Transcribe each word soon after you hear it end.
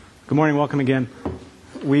Good morning, welcome again.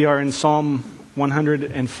 We are in Psalm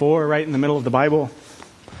 104, right in the middle of the Bible.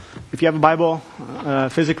 If you have a Bible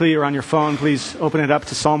physically or on your phone, please open it up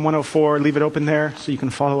to Psalm 104. Leave it open there so you can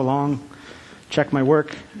follow along. Check my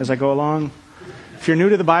work as I go along. If you're new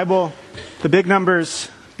to the Bible, the big numbers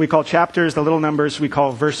we call chapters, the little numbers we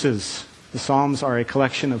call verses. The Psalms are a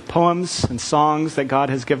collection of poems and songs that God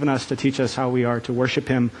has given us to teach us how we are to worship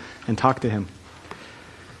Him and talk to Him.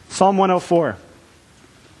 Psalm 104.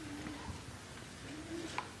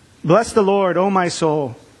 Bless the Lord, O my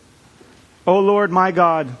soul. O Lord my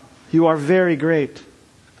God, you are very great.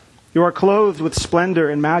 You are clothed with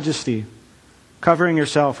splendor and majesty, covering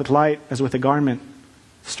yourself with light as with a garment,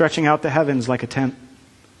 stretching out the heavens like a tent.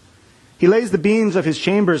 He lays the beams of His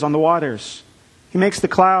chambers on the waters. He makes the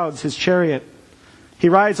clouds His chariot. He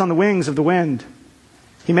rides on the wings of the wind.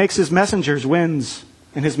 He makes His messengers winds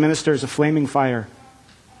and His ministers a flaming fire.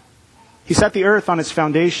 He set the earth on its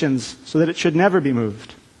foundations so that it should never be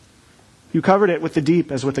moved. You covered it with the deep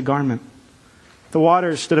as with a garment. The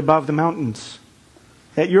waters stood above the mountains.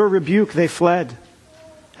 At your rebuke they fled.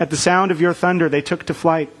 At the sound of your thunder they took to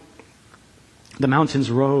flight. The mountains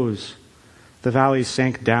rose. The valleys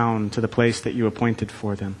sank down to the place that you appointed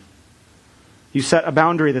for them. You set a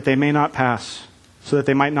boundary that they may not pass, so that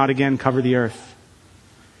they might not again cover the earth.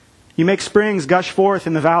 You make springs gush forth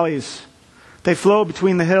in the valleys. They flow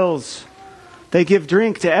between the hills. They give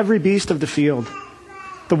drink to every beast of the field.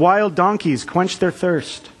 The wild donkeys quench their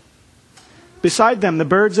thirst. Beside them the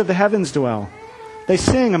birds of the heavens dwell. They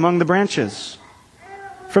sing among the branches.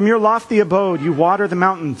 From your lofty abode you water the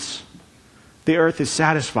mountains. The earth is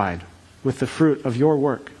satisfied with the fruit of your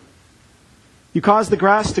work. You cause the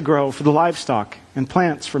grass to grow for the livestock and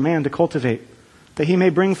plants for man to cultivate, that he may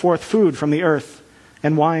bring forth food from the earth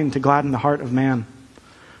and wine to gladden the heart of man,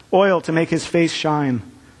 oil to make his face shine,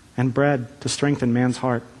 and bread to strengthen man's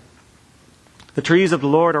heart. The trees of the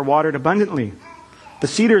Lord are watered abundantly, the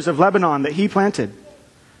cedars of Lebanon that He planted.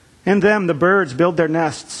 In them the birds build their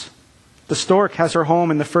nests. The stork has her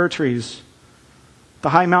home in the fir trees.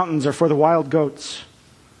 The high mountains are for the wild goats.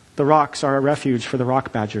 The rocks are a refuge for the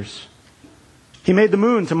rock badgers. He made the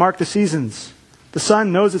moon to mark the seasons. The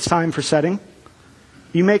sun knows its time for setting.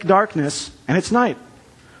 You make darkness, and it's night,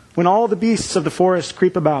 when all the beasts of the forest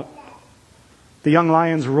creep about. The young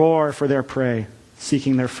lions roar for their prey,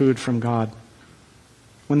 seeking their food from God.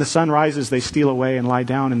 When the sun rises, they steal away and lie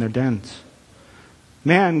down in their dens.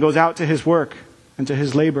 Man goes out to his work and to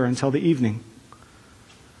his labor until the evening.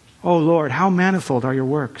 O Lord, how manifold are your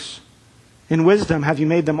works! In wisdom have you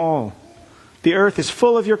made them all. The earth is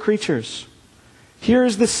full of your creatures. Here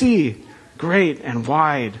is the sea, great and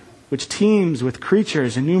wide, which teems with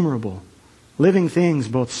creatures innumerable, living things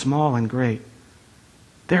both small and great.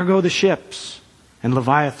 There go the ships and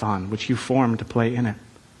Leviathan, which you formed to play in it.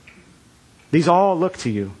 These all look to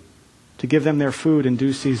you to give them their food in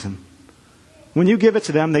due season. When you give it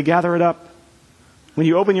to them, they gather it up. When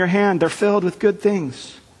you open your hand, they're filled with good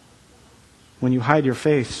things. When you hide your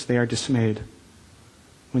face, they are dismayed.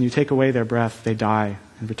 When you take away their breath, they die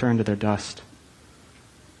and return to their dust.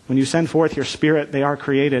 When you send forth your Spirit, they are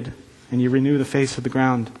created, and you renew the face of the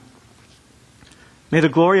ground. May the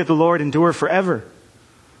glory of the Lord endure forever.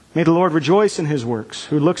 May the Lord rejoice in His works,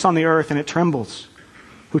 who looks on the earth and it trembles,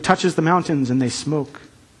 who touches the mountains and they smoke.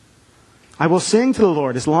 I will sing to the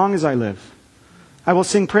Lord as long as I live. I will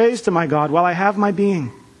sing praise to my God while I have my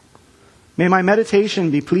being. May my meditation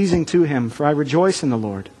be pleasing to Him, for I rejoice in the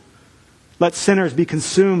Lord. Let sinners be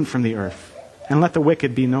consumed from the earth, and let the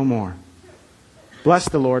wicked be no more. Bless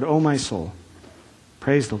the Lord, O my soul.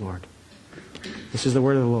 Praise the Lord. This is the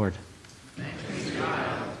word of the Lord.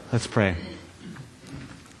 Let's pray.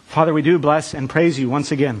 Father, we do bless and praise You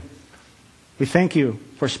once again. We thank You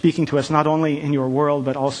for speaking to us not only in Your world,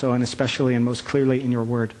 but also and especially and most clearly in Your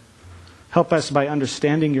word. Help us by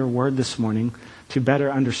understanding Your word this morning to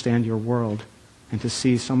better understand Your world and to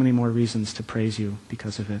see so many more reasons to praise You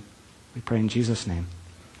because of it. We pray in Jesus' name.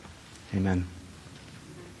 Amen.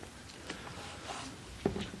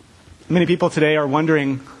 Many people today are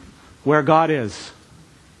wondering where God is,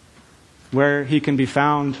 where He can be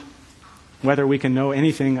found, whether we can know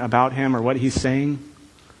anything about Him or what He's saying.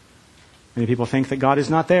 Many people think that God is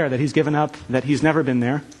not there, that He's given up, that He's never been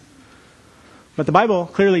there. But the Bible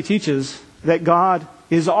clearly teaches that God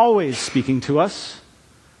is always speaking to us.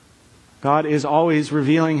 God is always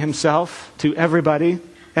revealing Himself to everybody,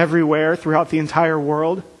 everywhere, throughout the entire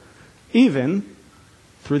world, even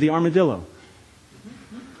through the armadillo.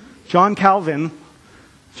 John Calvin,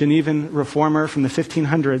 Genevan reformer from the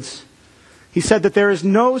 1500s, he said that there is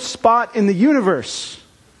no spot in the universe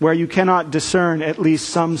where you cannot discern at least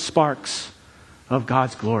some sparks of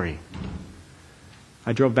God's glory.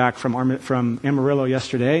 I drove back from Amarillo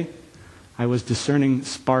yesterday. I was discerning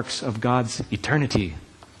sparks of God's eternity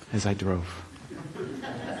as I drove.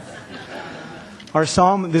 Our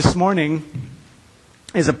psalm this morning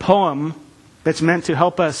is a poem that's meant to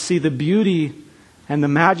help us see the beauty and the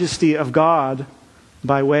majesty of God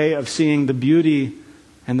by way of seeing the beauty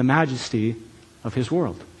and the majesty of His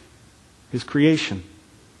world, His creation.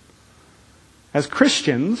 As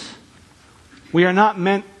Christians, we are not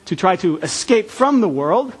meant to try to escape from the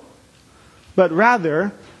world, but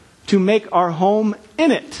rather to make our home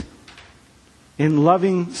in it, in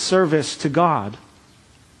loving service to God,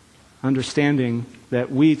 understanding that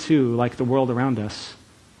we too, like the world around us,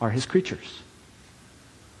 are His creatures.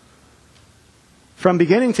 From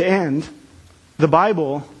beginning to end, the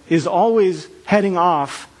Bible is always heading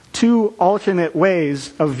off two alternate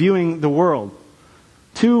ways of viewing the world.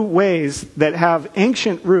 Two ways that have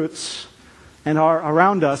ancient roots and are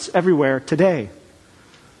around us everywhere today.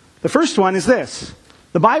 The first one is this.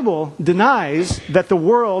 The Bible denies that the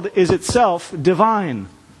world is itself divine,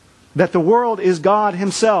 that the world is God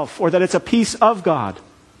Himself, or that it's a piece of God.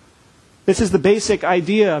 This is the basic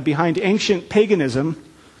idea behind ancient paganism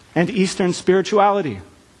and Eastern spirituality.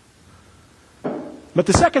 But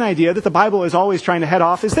the second idea that the Bible is always trying to head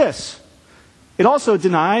off is this. It also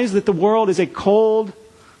denies that the world is a cold,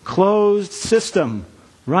 closed system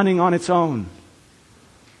running on its own.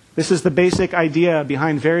 This is the basic idea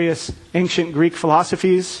behind various ancient Greek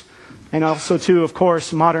philosophies, and also too, of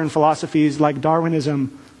course, modern philosophies like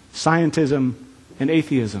Darwinism, scientism, and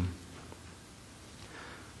atheism.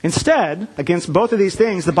 Instead, against both of these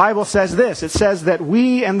things, the Bible says this. It says that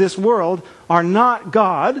we and this world are not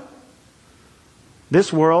God.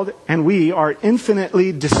 This world and we are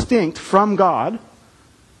infinitely distinct from God.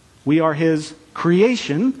 We are His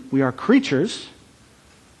creation. We are creatures.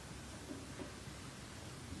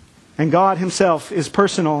 And God Himself is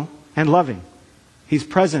personal and loving. He's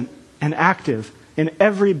present and active in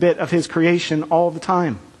every bit of His creation all the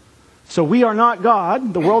time. So we are not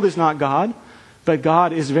God. The world is not God. But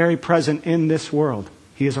God is very present in this world.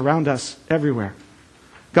 He is around us everywhere.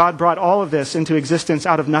 God brought all of this into existence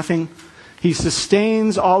out of nothing. He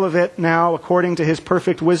sustains all of it now according to His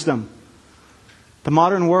perfect wisdom. The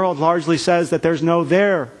modern world largely says that there's no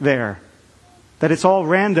there, that it's all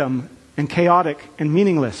random and chaotic and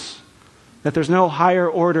meaningless, that there's no higher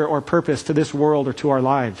order or purpose to this world or to our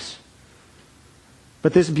lives.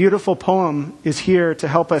 But this beautiful poem is here to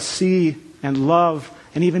help us see and love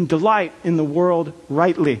and even delight in the world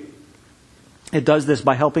rightly. It does this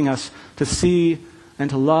by helping us to see and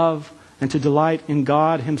to love and to delight in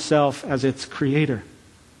God Himself as its creator.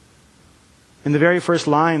 In the very first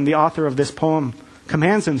line, the author of this poem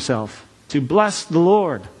commands himself to bless the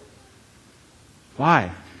Lord.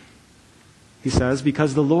 Why? He says,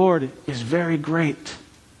 because the Lord is very great.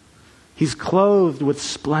 He's clothed with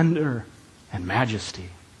splendor and majesty.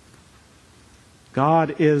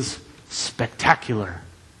 God is spectacular.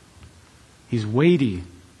 He's weighty.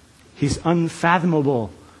 He's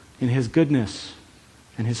unfathomable in His goodness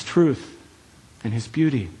and His truth and His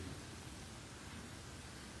beauty.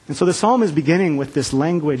 And so the psalm is beginning with this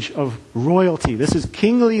language of royalty. This is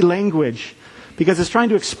kingly language because it's trying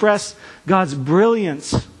to express God's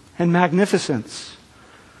brilliance and magnificence.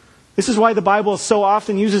 This is why the Bible so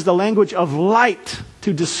often uses the language of light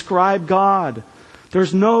to describe God.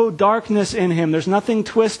 There's no darkness in Him. There's nothing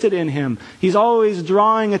twisted in Him. He's always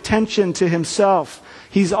drawing attention to Himself.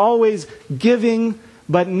 He's always giving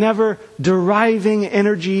but never deriving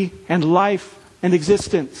energy and life and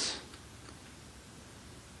existence.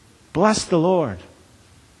 Bless the Lord.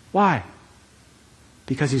 Why?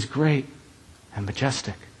 Because He's great and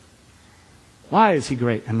majestic. Why is He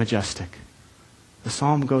great and majestic? The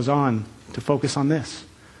psalm goes on to focus on this.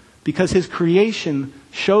 Because His creation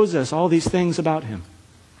shows us all these things about Him.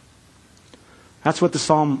 That's what the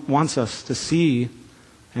psalm wants us to see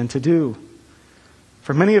and to do.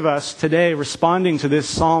 For many of us today, responding to this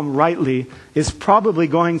psalm rightly is probably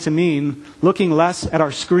going to mean looking less at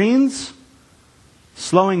our screens,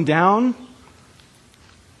 slowing down,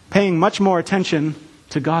 paying much more attention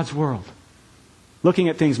to God's world, looking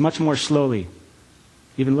at things much more slowly,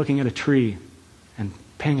 even looking at a tree and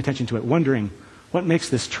paying attention to it, wondering, what makes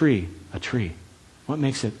this tree a tree? What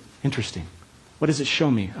makes it interesting? What does it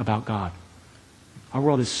show me about God? Our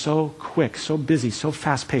world is so quick, so busy, so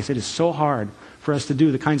fast-paced. It is so hard for us to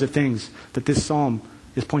do the kinds of things that this psalm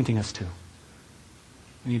is pointing us to.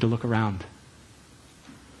 We need to look around.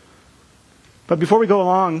 But before we go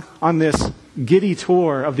along on this giddy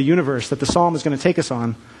tour of the universe that the psalm is going to take us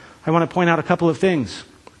on, I want to point out a couple of things.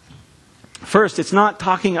 First, it's not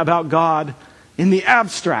talking about God in the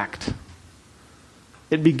abstract.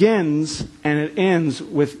 It begins and it ends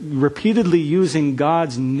with repeatedly using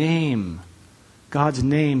God's name,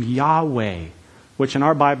 Yahweh, which in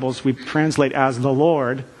our Bibles we translate as the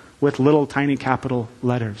Lord with little tiny capital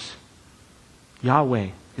letters. Yahweh,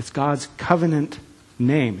 it's God's covenant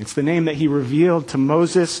name. It's the name that he revealed to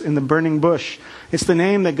Moses in the burning bush. It's the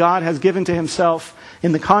name that God has given to himself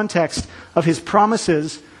in the context of his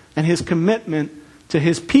promises and his commitment to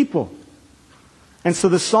his people. And so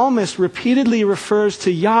the psalmist repeatedly refers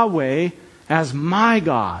to Yahweh as my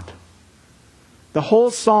God. The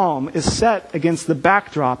whole psalm is set against the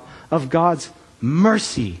backdrop of God's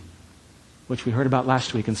mercy, which we heard about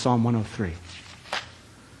last week in Psalm 103.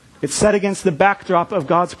 It's set against the backdrop of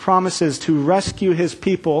God's promises to rescue his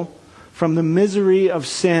people from the misery of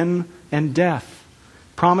sin and death.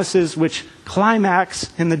 Promises which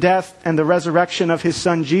climax in the death and the resurrection of his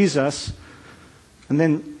son Jesus, and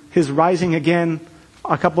then his rising again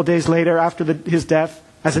a couple days later after his death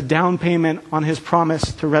as a down payment on his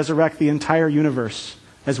promise to resurrect the entire universe,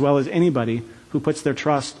 as well as anybody who puts their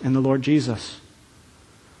trust in the Lord Jesus.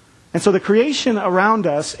 And so the creation around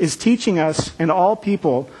us is teaching us and all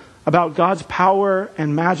people about God's power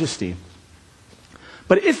and majesty.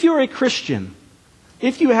 But if you're a Christian,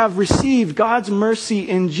 if you have received God's mercy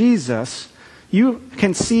in Jesus, you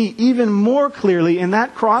can see even more clearly in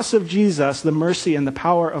that cross of Jesus the mercy and the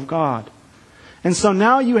power of God. And so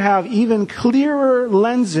now you have even clearer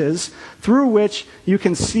lenses through which you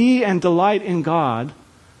can see and delight in God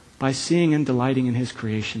by seeing and delighting in his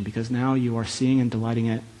creation, because now you are seeing and delighting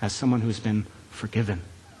it as someone who's been forgiven.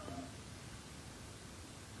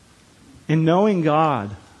 In knowing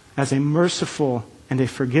God as a merciful and a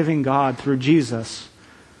forgiving God through Jesus,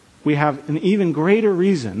 we have an even greater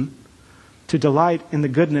reason to delight in the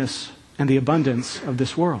goodness and the abundance of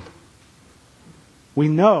this world. We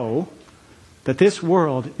know that this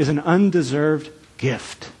world is an undeserved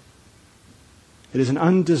gift. It is an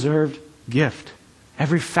undeserved gift.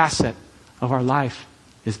 Every facet of our life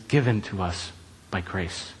is given to us by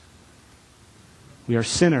grace. We are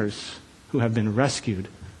sinners who have been rescued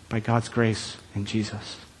by God's grace in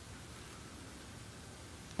Jesus.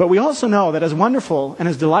 But we also know that as wonderful and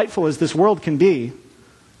as delightful as this world can be,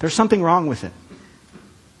 there's something wrong with it.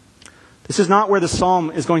 This is not where the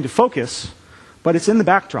psalm is going to focus, but it's in the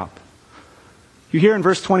backdrop. You hear in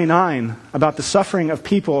verse 29 about the suffering of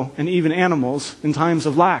people and even animals in times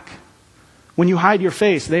of lack. When you hide your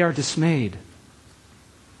face, they are dismayed.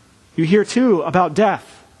 You hear too about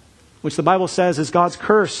death, which the Bible says is God's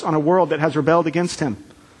curse on a world that has rebelled against him.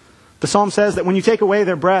 The psalm says that when you take away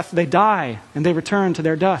their breath, they die and they return to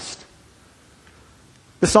their dust.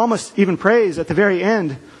 The psalmist even prays at the very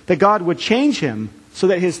end that God would change him so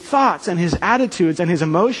that his thoughts and his attitudes and his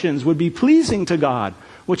emotions would be pleasing to God,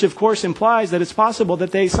 which of course implies that it's possible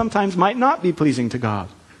that they sometimes might not be pleasing to God.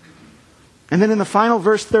 And then in the final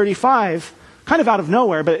verse 35, kind of out of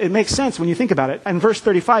nowhere, but it makes sense when you think about it. In verse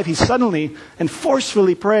 35, he suddenly and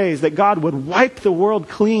forcefully prays that God would wipe the world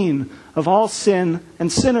clean of all sin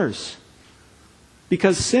and sinners.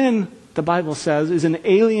 Because sin, the Bible says, is an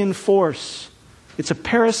alien force. It's a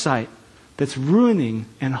parasite that's ruining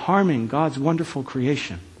and harming God's wonderful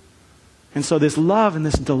creation. And so this love and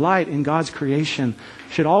this delight in God's creation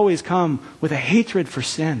should always come with a hatred for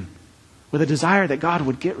sin, with a desire that God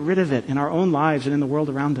would get rid of it in our own lives and in the world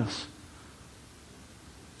around us.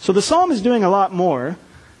 So the psalm is doing a lot more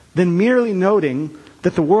than merely noting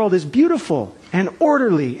that the world is beautiful and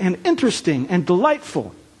orderly and interesting and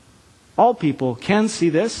delightful. All people can see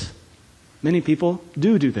this. Many people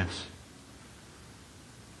do this.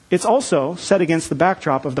 It's also set against the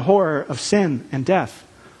backdrop of the horror of sin and death.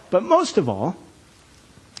 But most of all,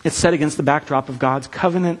 it's set against the backdrop of God's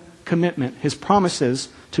covenant commitment, his promises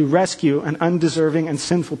to rescue an undeserving and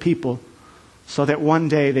sinful people so that one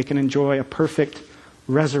day they can enjoy a perfect,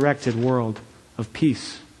 resurrected world of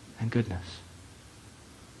peace and goodness.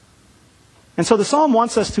 And so the psalm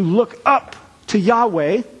wants us to look up to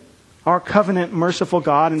Yahweh, our covenant merciful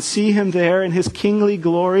God, and see him there in his kingly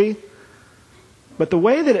glory. But the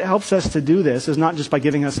way that it helps us to do this is not just by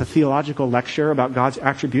giving us a theological lecture about God's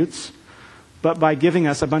attributes, but by giving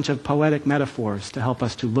us a bunch of poetic metaphors to help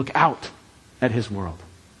us to look out at his world.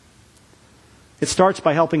 It starts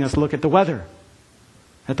by helping us look at the weather.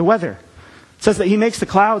 It says that he makes the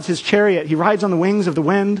clouds his chariot. He rides on the wings of the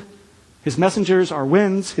wind. His messengers are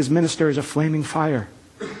winds. His ministers a flaming fire.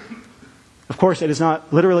 Of course, it is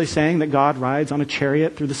not literally saying that God rides on a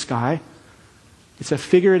chariot through the sky. It's a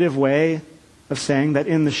figurative way of saying that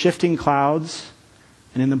in the shifting clouds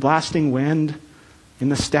and in the blasting wind, in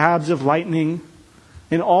the stabs of lightning,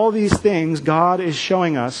 in all these things, God is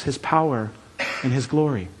showing us his power in His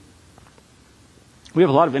glory. We have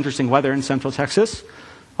a lot of interesting weather in Central Texas.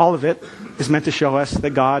 All of it is meant to show us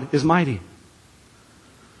that God is mighty.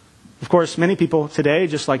 Of course, many people today,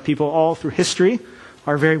 just like people all through history,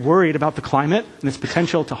 are very worried about the climate and its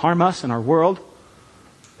potential to harm us and our world.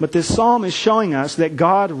 But this psalm is showing us that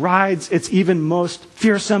God rides its even most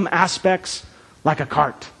fearsome aspects like a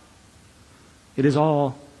cart. It is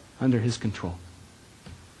all under His control.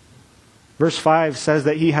 Verse 5 says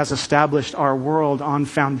that He has established our world on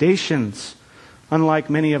foundations. Unlike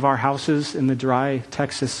many of our houses in the dry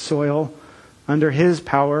Texas soil, under His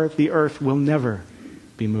power, the earth will never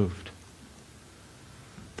be moved.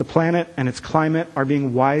 The planet and its climate are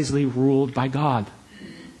being wisely ruled by God.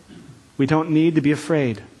 We don't need to be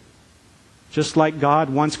afraid. Just like God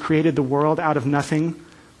once created the world out of nothing,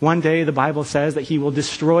 one day the Bible says that He will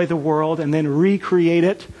destroy the world and then recreate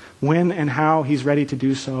it when and how He's ready to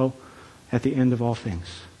do so at the end of all things.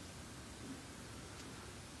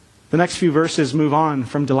 The next few verses move on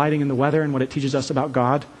from delighting in the weather and what it teaches us about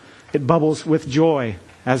God. It bubbles with joy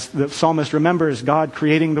as the psalmist remembers God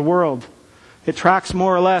creating the world. It tracks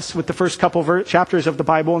more or less with the first couple chapters of the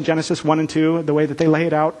Bible in Genesis 1 and 2, the way that they lay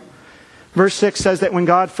it out. Verse 6 says that when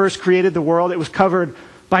God first created the world, it was covered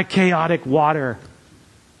by chaotic water.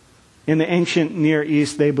 In the ancient Near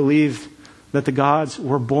East, they believed that the gods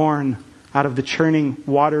were born out of the churning,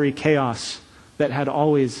 watery chaos that had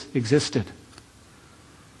always existed.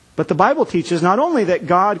 But the Bible teaches not only that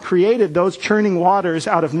God created those churning waters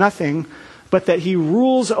out of nothing, but that He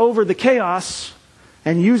rules over the chaos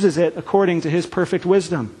and uses it according to His perfect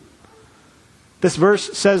wisdom. This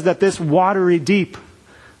verse says that this watery deep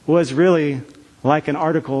was really like an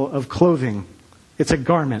article of clothing. It's a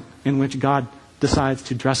garment in which God decides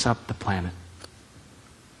to dress up the planet.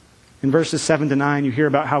 In verses 7 to 9, you hear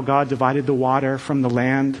about how God divided the water from the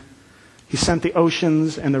land. He sent the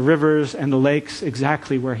oceans and the rivers and the lakes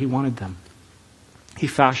exactly where He wanted them. He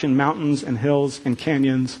fashioned mountains and hills and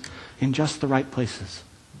canyons in just the right places.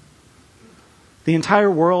 The entire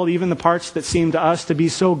world, even the parts that seem to us to be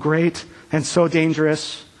so great and so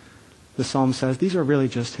dangerous, the psalm says, these are really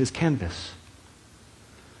just His canvas.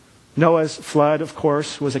 Noah's flood, of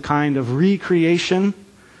course, was a kind of recreation,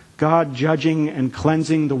 God judging and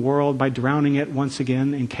cleansing the world by drowning it once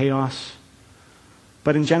again in chaos.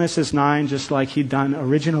 But in Genesis 9, just like He'd done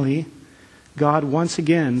originally, God once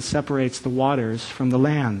again separates the waters from the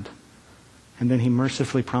land. And then He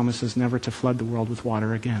mercifully promises never to flood the world with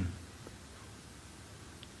water again.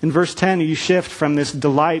 In verse 10, you shift from this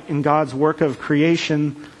delight in God's work of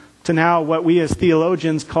creation to now what we as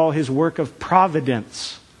theologians call His work of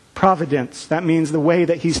providence. Providence, that means the way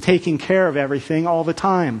that He's taking care of everything all the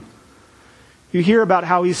time. You hear about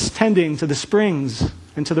how He's tending to the springs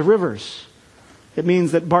and to the rivers. It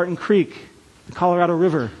means that Barton Creek, the Colorado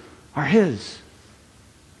River, are His.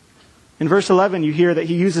 In verse 11, you hear that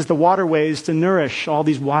He uses the waterways to nourish all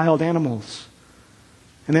these wild animals.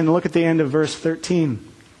 And then look at the end of verse 13.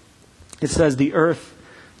 It says, the earth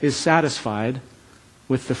is satisfied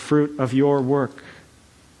with the fruit of your work.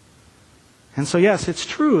 And so yes, it's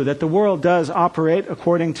true that the world does operate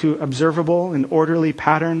according to observable and orderly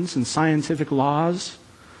patterns and scientific laws,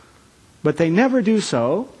 but they never do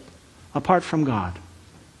so apart from God.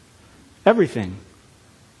 Everything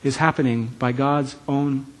is happening by God's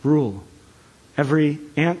own rule. Every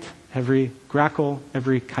ant, every grackle,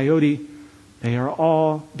 every coyote, they are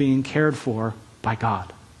all being cared for by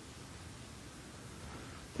God.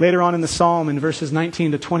 Later on in the psalm, in verses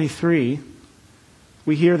 19 to 23,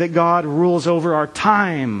 we hear that God rules over our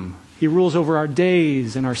time. He rules over our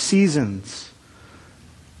days and our seasons.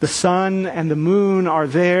 The sun and the moon are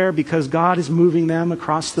there because God is moving them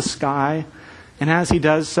across the sky. And as He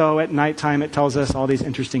does so at nighttime, it tells us all these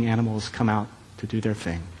interesting animals come out to do their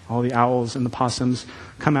thing. All the owls and the possums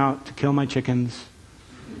come out to kill my chickens.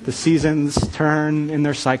 The seasons turn in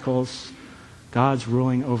their cycles. God's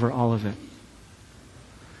ruling over all of it.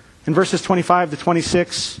 In verses 25 to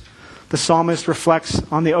 26, the psalmist reflects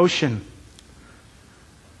on the ocean.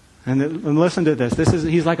 And listen to this.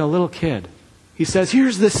 He's like a little kid. He says,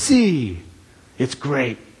 here's the sea. It's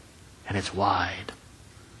great and it's wide.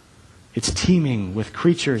 It's teeming with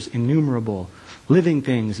creatures innumerable, living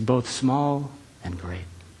things both small and great.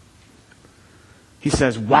 He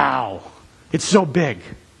says, wow, it's so big.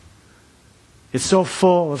 It's so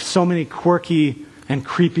full of so many quirky and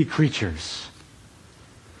creepy creatures.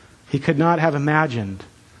 He could not have imagined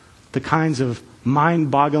the kinds of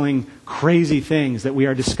mind-boggling, crazy things that we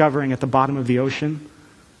are discovering at the bottom of the ocean.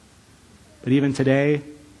 But even today,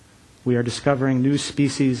 we are discovering new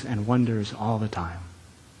species and wonders all the time.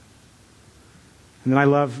 And then I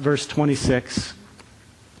love verse 26.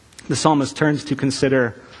 the psalmist turns to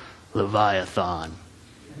consider Leviathan.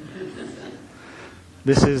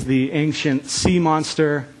 This is the ancient sea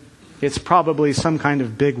monster. It's probably some kind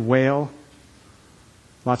of big whale.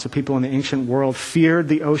 Lots of people in the ancient world feared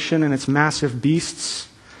the ocean and its massive beasts.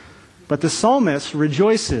 But the psalmist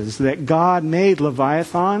rejoices that God made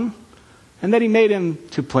Leviathan and that he made him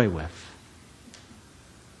to play with.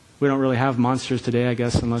 We don't really have monsters today, I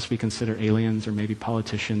guess, unless we consider aliens or maybe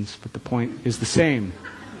politicians. But the point is the same.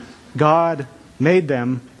 God made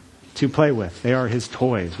them to play with. They are his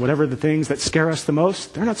toys. Whatever the things that scare us the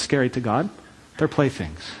most, they're not scary to God. They're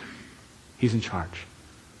playthings. He's in charge.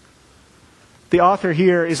 The author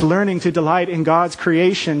here is learning to delight in God's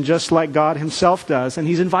creation just like God himself does, and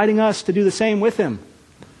he's inviting us to do the same with him.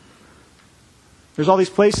 There's all these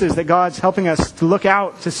places that God's helping us to look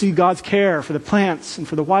out to see God's care for the plants and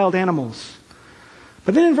for the wild animals.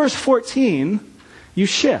 But then in verse 14, you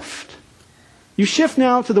shift. You shift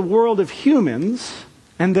now to the world of humans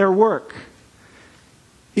and their work.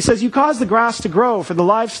 He says, you cause the grass to grow for the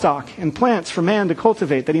livestock and plants for man to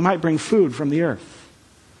cultivate, that he might bring food from the earth.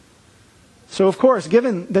 So, of course,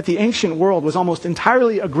 given that the ancient world was almost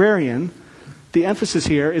entirely agrarian, the emphasis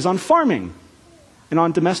here is on farming and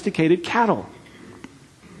on domesticated cattle.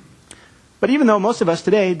 But even though most of us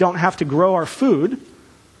today don't have to grow our food,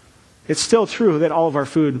 it's still true that all of our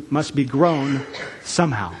food must be grown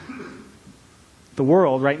somehow. The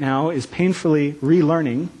world right now is painfully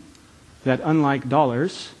relearning that unlike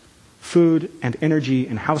dollars, food and energy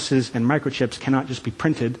and houses and microchips cannot just be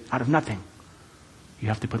printed out of nothing. You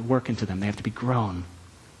have to put work into them. They have to be grown.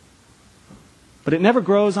 But it never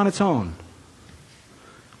grows on its own.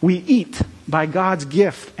 We eat by God's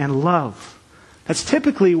gift and love. That's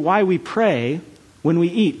typically why we pray when we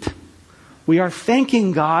eat. We are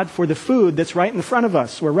thanking God for the food that's right in front of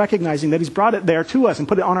us. We're recognizing that he's brought it there to us and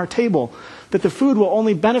put it on our table. That the food will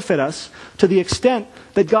only benefit us to the extent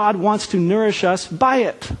that God wants to nourish us by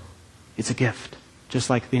it. It's a gift, just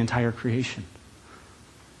like the entire creation.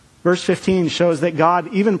 Verse 15 shows that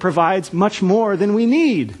God even provides much more than we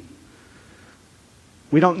need.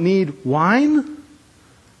 We don't need wine,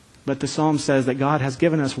 but the psalm says that God has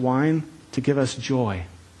given us wine to give us joy.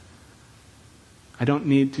 I don't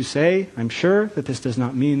need to say, I'm sure, that this does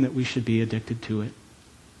not mean that we should be addicted to it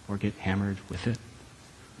or get hammered with it.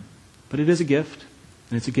 But it is a gift,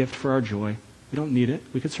 and it's a gift for our joy. We don't need it.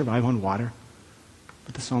 We could survive on water.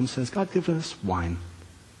 But the psalm says, God gives us wine.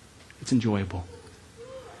 It's enjoyable.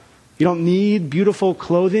 You don't need beautiful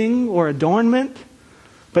clothing or adornment,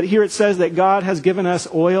 but here it says that God has given us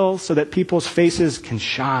oil so that people's faces can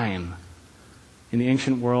shine. In the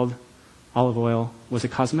ancient world, olive oil was a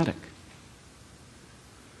cosmetic.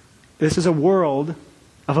 This is a world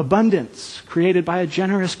of abundance created by a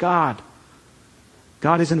generous God.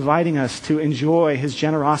 God is inviting us to enjoy his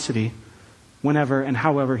generosity whenever and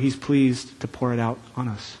however he's pleased to pour it out on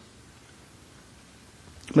us.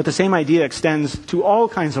 But the same idea extends to all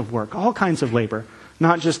kinds of work, all kinds of labor,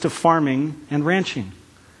 not just to farming and ranching.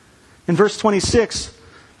 In verse 26,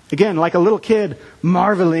 again, like a little kid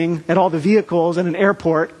marveling at all the vehicles in an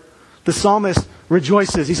airport, the psalmist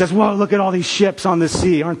rejoices. He says, whoa, look at all these ships on the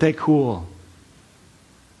sea. Aren't they cool?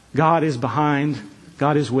 God is behind,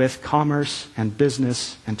 God is with commerce and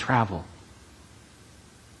business and travel.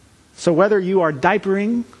 So whether you are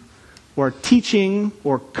diapering or teaching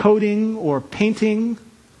or coding or painting,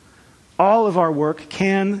 all of our work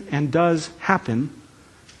can and does happen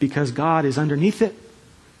because God is underneath it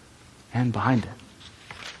and behind it.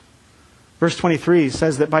 Verse 23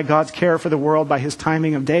 says that by God's care for the world, by his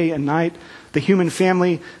timing of day and night, the human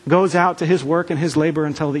family goes out to his work and his labor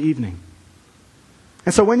until the evening.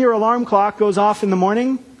 And so when your alarm clock goes off in the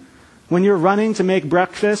morning, when you're running to make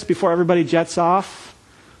breakfast before everybody jets off,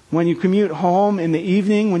 when you commute home in the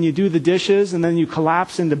evening, when you do the dishes and then you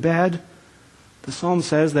collapse into bed, the psalm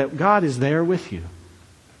says that God is there with you.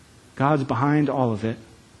 God's behind all of it.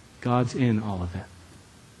 God's in all of it.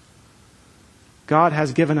 God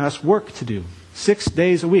has given us work to do. 6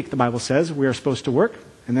 days a week, the Bible says, we are supposed to work,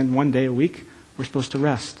 and then 1 day a week, we're supposed to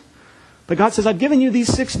rest. But God says, I've given you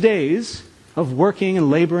these 6 days of working and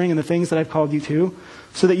laboring and the things that I've called you to,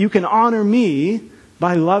 so that you can honor me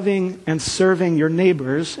by loving and serving your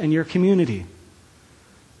neighbors and your community.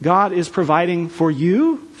 God is providing for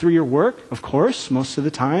you through your work, of course, most of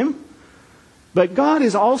the time. But God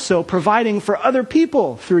is also providing for other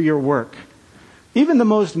people through your work. Even the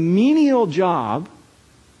most menial job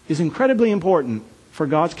is incredibly important for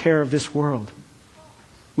God's care of this world.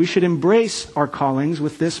 We should embrace our callings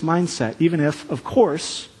with this mindset, even if, of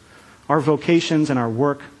course, our vocations and our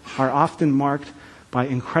work are often marked by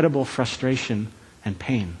incredible frustration and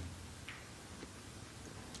pain.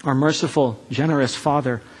 Our merciful, generous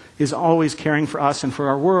Father is always caring for us and for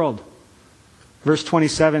our world. Verse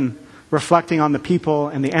 27, reflecting on the people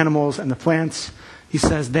and the animals and the plants, he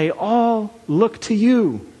says, they all look to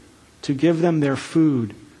you to give them their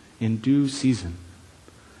food in due season.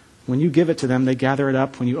 When you give it to them, they gather it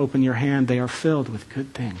up. When you open your hand, they are filled with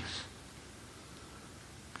good things.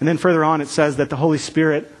 And then further on, it says that the Holy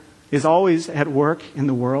Spirit is always at work in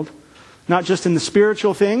the world, not just in the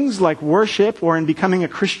spiritual things like worship or in becoming a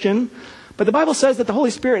Christian, but the Bible says that the Holy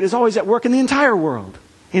Spirit is always at work in the entire world,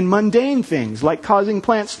 in mundane things like causing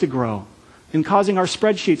plants to grow, in causing our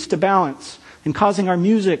spreadsheets to balance, in causing our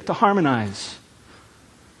music to harmonize.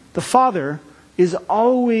 The Father is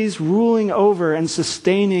always ruling over and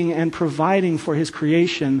sustaining and providing for His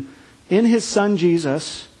creation in His Son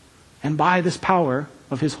Jesus and by this power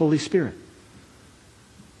of His Holy Spirit.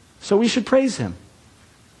 So we should praise Him.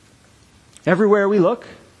 Everywhere we look,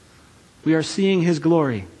 we are seeing His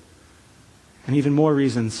glory, and even more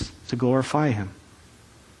reasons to glorify Him.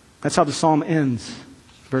 That's how the psalm ends,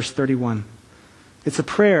 verse 31. It's a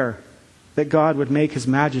prayer that God would make His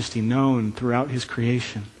majesty known throughout His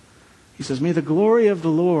creation. He says, may the glory of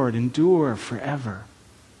the Lord endure forever.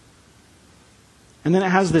 And then it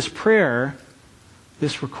has this prayer,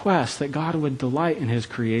 this request that God would delight in His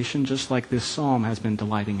creation, just like this psalm has been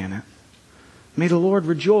delighting in it. May the Lord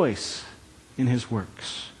rejoice in His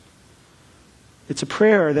works. It's a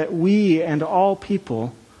prayer that we and all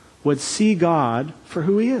people would see God for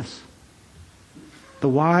who He is. The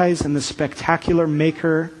wise and the spectacular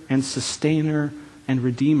maker and sustainer and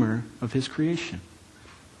redeemer of His creation.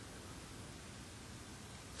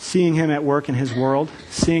 Seeing Him at work in His world,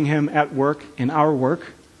 seeing Him at work in our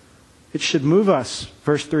work, it should move us,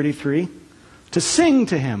 verse 33, to sing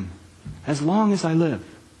to Him as long as I live.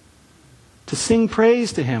 To sing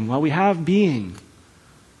praise to Him while we have being.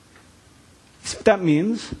 You see what that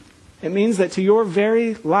means? It means that to your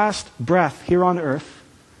very last breath here on earth,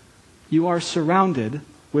 you are surrounded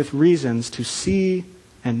with reasons to see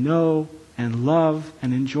and know and love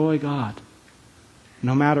and enjoy God,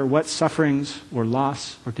 no matter what sufferings or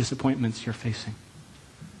loss or disappointments you're facing.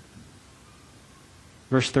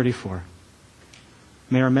 Verse 34.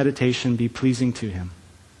 May our meditation be pleasing to Him,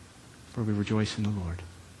 for we rejoice in the Lord.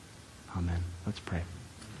 Amen. Let's pray.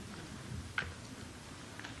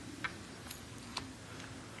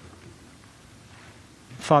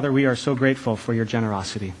 Father, we are so grateful for your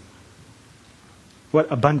generosity.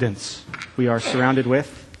 What abundance we are surrounded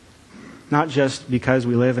with, not just because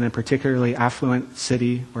we live in a particularly affluent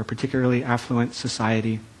city or a particularly affluent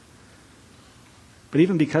society, but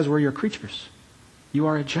even because we're your creatures. You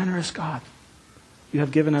are a generous God. You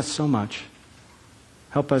have given us so much.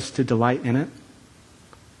 Help us to delight in it,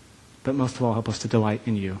 but most of all, help us to delight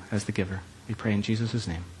in you as the giver. We pray in Jesus'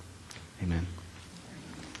 name. Amen.